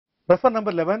Refer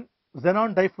number 11,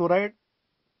 xenon difluoride,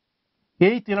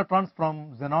 8 electrons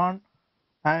from xenon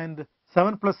and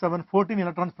 7 plus 7, 14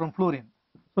 electrons from fluorine.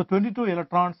 So 22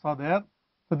 electrons are there.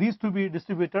 So these to be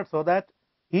distributed so that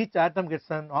each atom gets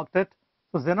an octet.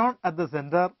 So xenon at the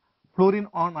center, fluorine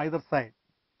on either side.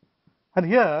 And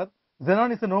here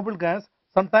xenon is a noble gas.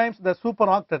 Sometimes the super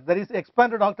octet, there is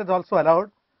expanded octet also allowed.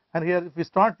 And here if we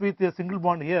start with a single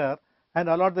bond here and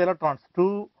allot the electrons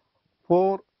 2,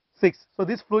 4, 6. So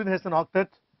this fluorine has an octet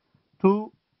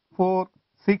 2, 4,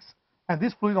 6, and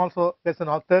this fluorine also gets an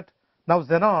octet. Now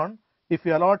xenon, if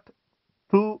we allot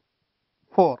 2,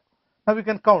 4. Now we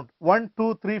can count 1,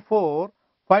 2, 3, 4,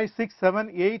 5, 6,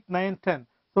 7, 8, 9, 10.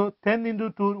 So 10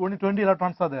 into 2, only 20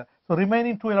 electrons are there. So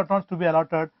remaining 2 electrons to be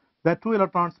allotted, that 2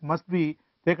 electrons must be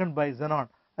taken by xenon.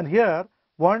 And here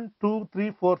 1, 2,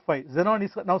 3, 4, 5. Xenon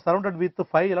is now surrounded with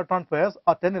 5 electron pairs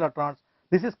or 10 electrons.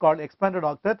 This is called expanded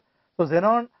octet. So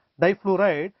xenon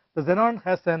difluoride, the xenon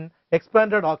has an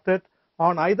expanded octet.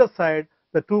 On either side,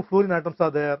 the 2 fluorine atoms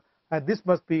are there, and this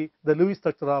must be the Lewis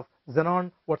structure of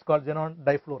xenon, what's called xenon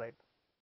difluoride.